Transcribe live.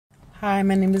Hi,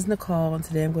 my name is Nicole, and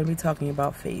today I'm going to be talking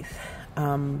about faith.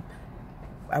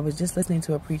 I was just listening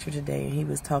to a preacher today, and he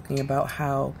was talking about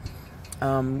how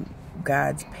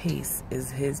God's pace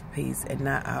is his pace and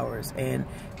not ours. And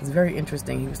it's very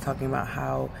interesting. He was talking about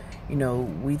how,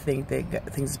 we think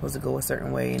that things are supposed to go a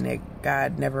certain way and that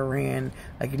God never ran.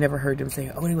 Like, you never heard them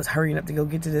say, oh, he was hurrying up to go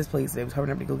get to this place. They was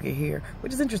hurrying up to go get here,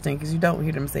 which is interesting because you don't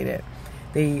hear them say that.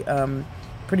 They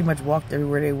pretty much walked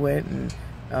everywhere they went, and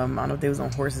I don't know if they was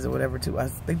on horses or whatever too. I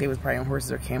think they was probably on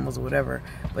horses or camels or whatever.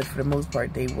 But for the most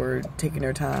part, they were taking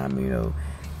their time,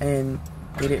 and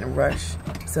they didn't rush.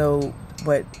 So,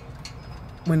 but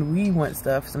when we want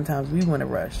stuff, sometimes we want to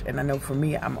rush. And I know for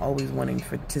me, I'm always wanting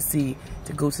to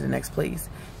go to the next place.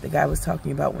 The guy was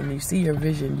talking about when you see your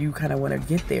vision, you kind of want to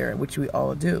get there, which we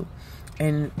all do.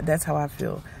 And that's how I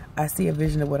feel. I see a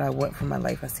vision of what I want for my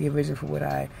life. I see a vision for what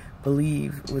I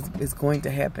believe is going to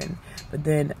happen. But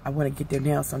then I want to get there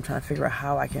now, so I'm trying to figure out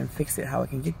how I can fix it, how I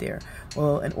can get there.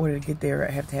 Well, in order to get there,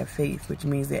 I have to have faith, which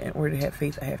means that in order to have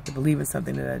faith, I have to believe in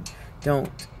something that I don't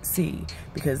see.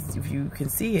 Because if you can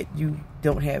see it, you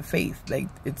don't have faith. Like,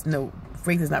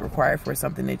 faith is not required for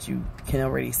something that you can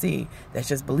already see. That's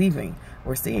just believing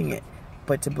or seeing it.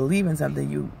 But to believe in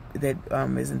something that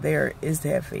isn't there is to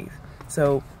have faith.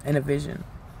 So, and a vision.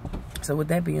 So with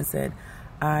that being said,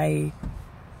 I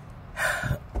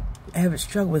have a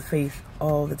struggle with faith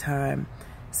all the time.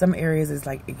 Some areas is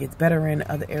like it gets better in,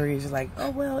 other areas is like, oh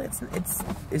well,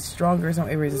 it's stronger, some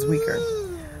areas is weaker.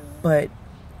 But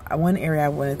one area I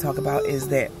want to talk about is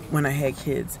that when I had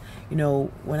kids,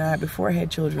 before I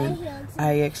had children,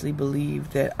 I actually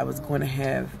believed that I was going to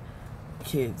have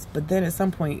kids. But then at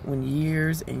some point, when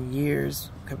years and years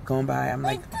kept going by, I'm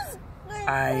like,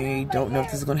 I don't know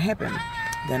if this is going to happen.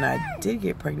 Then I did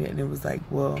get pregnant, and it was like,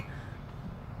 well,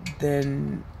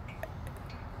 then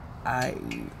I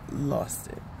lost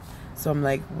it. So I'm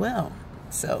like, well,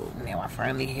 so now I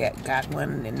finally got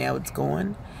one, and now it's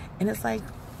gone. And it's like,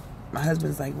 my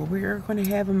husband's like, well, we're going to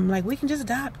have him. I'm like, we can just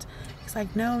adopt. He's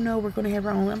like, no, we're going to have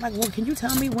our own. I'm like, well, can you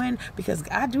tell me when? Because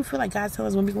I do feel like God's telling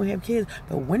us when we're going to have kids,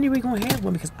 but when are we going to have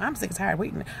one? Because I'm sick and tired of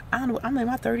waiting. I don't know. I'm in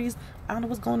my 30s. I don't know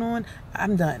what's going on.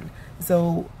 I'm done.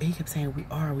 So he kept saying, we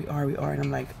are. And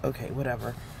I'm like, okay,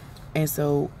 whatever. And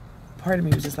so part of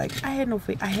me was just like, I had no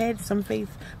faith. I had some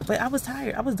faith, but I was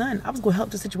tired. I was done. I was going to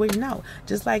help the situation out.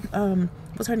 Just like,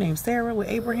 what's her name? Sarah with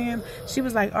Abraham. She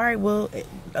was like, all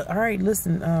right,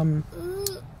 listen,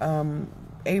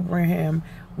 Abraham,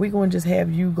 we're going to just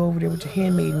have you go over there with your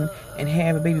handmaiden and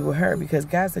have a baby with her, because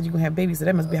God said you're going to have babies, so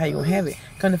that must be how you're going to have it.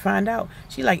 Come to find out,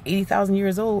 she like 80,000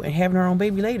 years old and having her own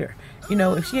baby later.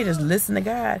 If she had just listened to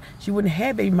God, she wouldn't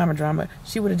have baby mama drama.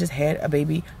 She would have just had a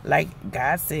baby like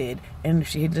God said, and if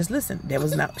she had just listened,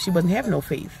 she wasn't having no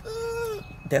faith.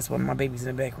 That's one of my babies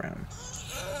in the background.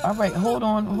 All right, hold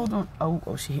on.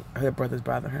 Oh, her brother's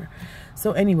bothering her.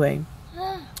 So anyway,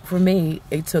 for me,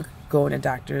 it took going to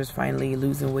doctors, finally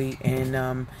losing weight,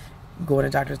 and going to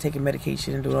doctors, taking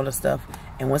medication, and doing all this stuff.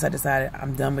 And once I decided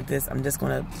I'm done with this, I'm just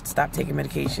going to stop taking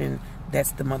medication,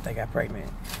 that's the month I got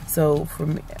pregnant. So for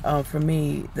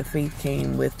me, the faith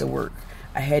came with the work.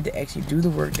 I had to actually do the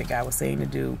work that God was saying to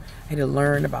do. I had to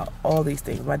learn about all these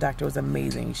things. My doctor was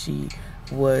amazing. She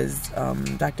was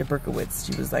Dr.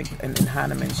 Berkowitz. She was like in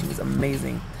Hahnemann. She was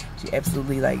amazing. She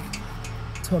absolutely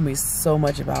taught me so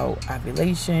much about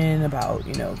ovulation, about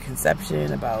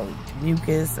conception, about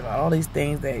mucus, about all these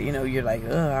things that you're like,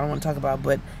 ugh, I don't want to talk about.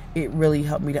 But it really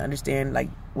helped me to understand. Like,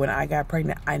 when I got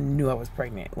pregnant, I knew I was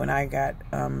pregnant. When I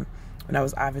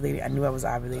was ovulating, I knew I was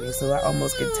ovulating. So I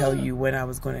almost could tell you when I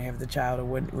was going to have the child, or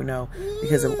when,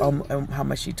 because of how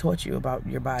much she taught you about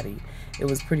your body. It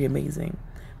was pretty amazing.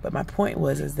 But my point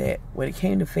is that when it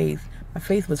came to faith, my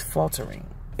faith was faltering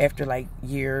after like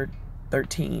year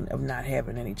 13 of not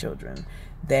having any children.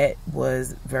 That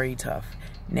was very tough.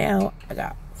 Now I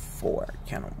got 4.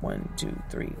 Count them. 1, 2,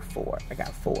 3, 4. I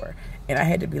got 4. And I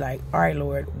had to be like, all right,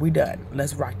 Lord, we done.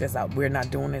 Let's rock this out. We're not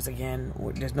doing this again.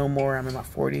 There's no more. I'm in my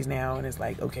 40s now, and it's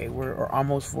like, okay, we're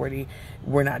almost 40.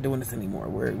 We're not doing this anymore.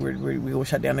 We're gonna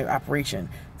shut down the operation.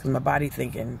 So my body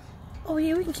thinking, oh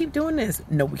yeah, we can keep doing this.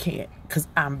 No, we can't, because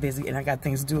I'm busy and I got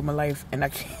things to do in my life, and I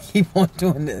can't keep on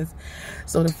doing this.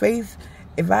 So the faith,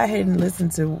 if I hadn't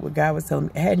listened to what God was telling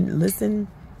me, hadn't listened,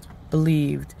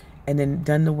 believed, and then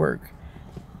done the work,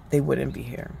 they wouldn't be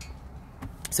here.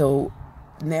 So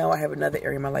now I have another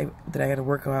area in my life that I got to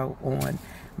work out on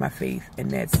my faith,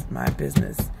 and that's my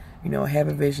business. I have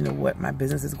a vision of what my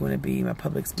business is going to be, my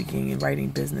public speaking and writing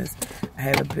business. I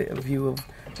have a bit of a view of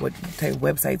what type of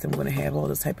websites I'm going to have, all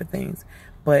those type of things.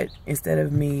 But instead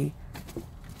of me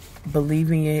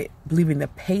believing the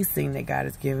pacing that God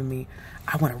has given me.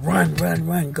 I want to run, run,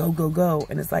 run, go, go, go.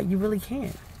 And it's like, you really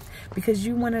can't. Because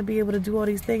you want to be able to do all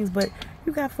these things, but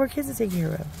you got 4 kids to take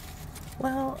care of.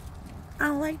 Well, I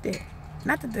don't like that.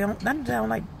 Not that I don't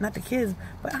like not the kids,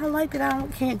 but I don't like that I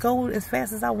can't go as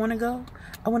fast as I want to go.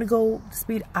 I want to go the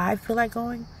speed I feel like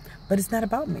going, but it's not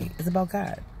about me. It's about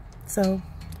God. So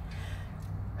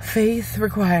faith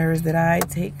requires that I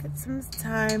take some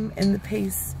time in the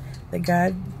pace that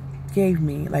God gave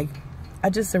me. Like, I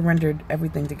just surrendered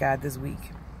everything to God this week.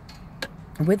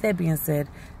 With that being said,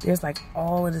 there's like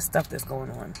all of this stuff that's going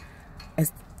on.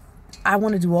 I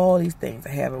want to do all these things. I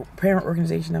have a parent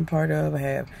organization I'm part of. I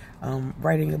have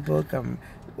writing a book. I'm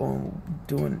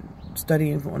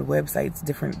studying on websites,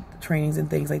 different trainings and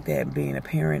things like that. Being a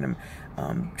parent,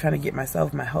 I'm trying to get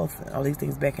myself, my health, all these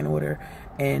things back in order,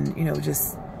 and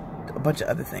just a bunch of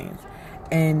other things.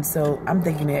 And so I'm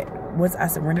thinking that once I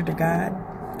surrender to God,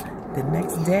 the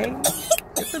next day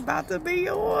it's about to be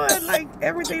on. Like,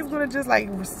 everything's gonna just like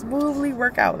smoothly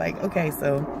work out. Like, okay,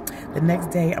 so the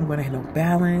next day I'm gonna have no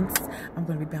balance. I'm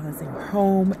gonna be balancing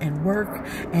home and work,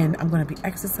 and I'm gonna be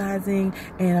exercising,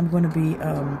 and I'm gonna be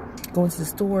going to the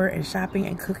store and shopping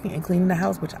and cooking and cleaning the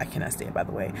house, which I cannot stand, by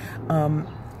the way.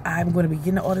 I'm going to be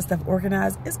getting all this stuff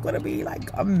organized. It's going to be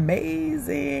like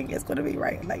amazing. It's going to be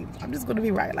right. Like, I'm just going to be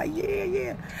right. Like,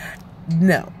 yeah.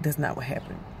 No, that's not what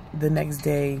happened. The next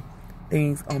day,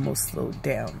 things almost slowed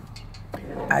down.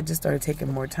 I just started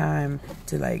taking more time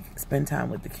to like spend time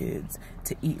with the kids,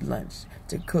 to eat lunch,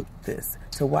 to cook this,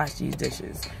 to wash these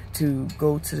dishes, to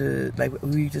go to the, like,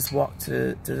 we just walked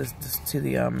to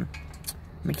the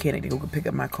mechanic to go pick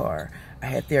up my car. I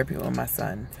had therapy with my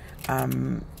son.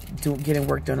 Getting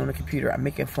work done on the computer. I'm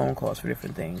making phone calls for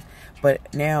different things.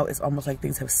 But now it's almost like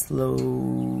things have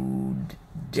slowed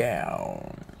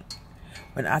down.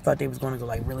 When I thought they was going to go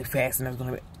like really fast and I was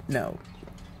going to, no.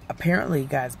 Apparently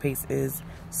God's pace is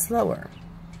slower,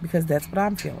 because that's what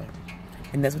I'm feeling.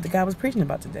 And that's what the guy was preaching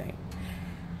about today.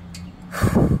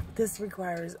 This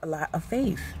requires a lot of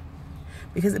faith,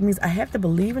 because it means I have to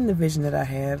believe in the vision that I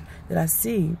have, that I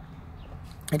see,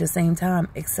 at the same time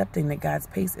accepting that God's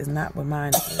pace is not what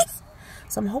mine is.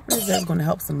 So I'm hoping that that's going to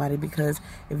help somebody, because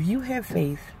if you have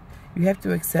faith, you have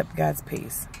to accept God's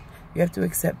pace. You have to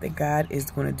accept that God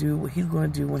is going to do what he's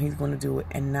going to do when he's going to do it,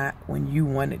 and not when you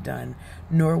want it done,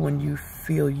 nor when you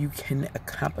feel you can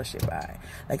accomplish it by.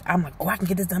 Like, I'm like, oh, I can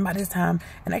get this done by this time,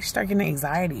 and I actually start getting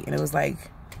anxiety. And it was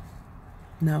like,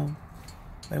 no.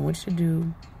 What I want you to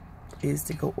do is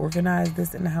to go organize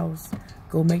this in the house,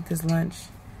 go make this lunch,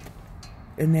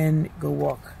 and then go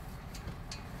walk.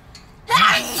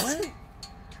 What?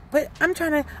 But I'm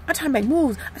trying to make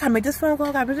moves. I gotta make this phone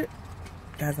call.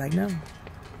 God's like, no.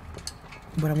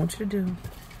 What I want you to do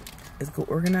is go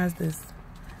organize this,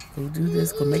 go do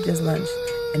this, go make this lunch,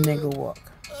 and then go walk.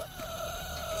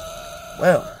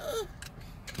 Well,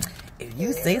 if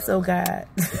you say so, God.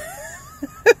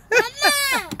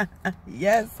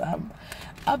 Yes,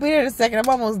 I'll be here in a second. I'm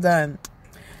almost done.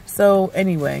 So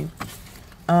anyway,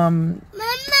 Mama.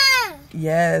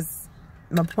 Yes,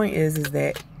 my point is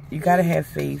that you gotta have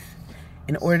faith.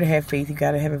 In order to have faith, you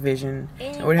gotta have a vision.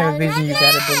 In order to have a vision, you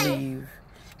gotta believe.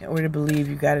 In order to believe,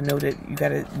 you gotta know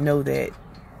that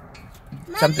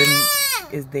something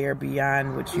is there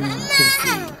beyond what you can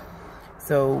see.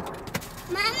 So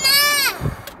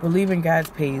believe in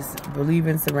God's pace. Believe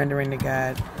in surrendering to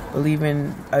God. Believe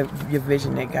in your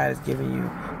vision that God has given you,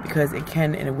 because it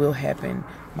can and it will happen.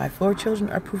 My 4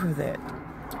 children are proof of that.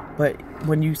 But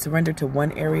when you surrender to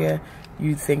one area,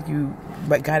 you think you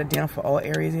got it down for all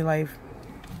areas of your life.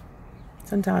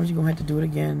 Sometimes you're going to have to do it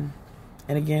again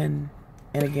and again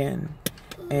and again.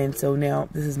 And so now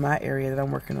this is my area that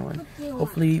I'm working on.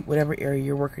 Hopefully, whatever area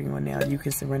you're working on now, you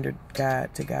can surrender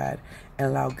to God and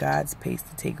allow God's pace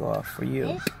to take off for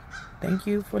you. Thank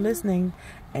you for listening,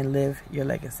 and live your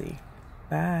legacy.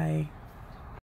 Bye.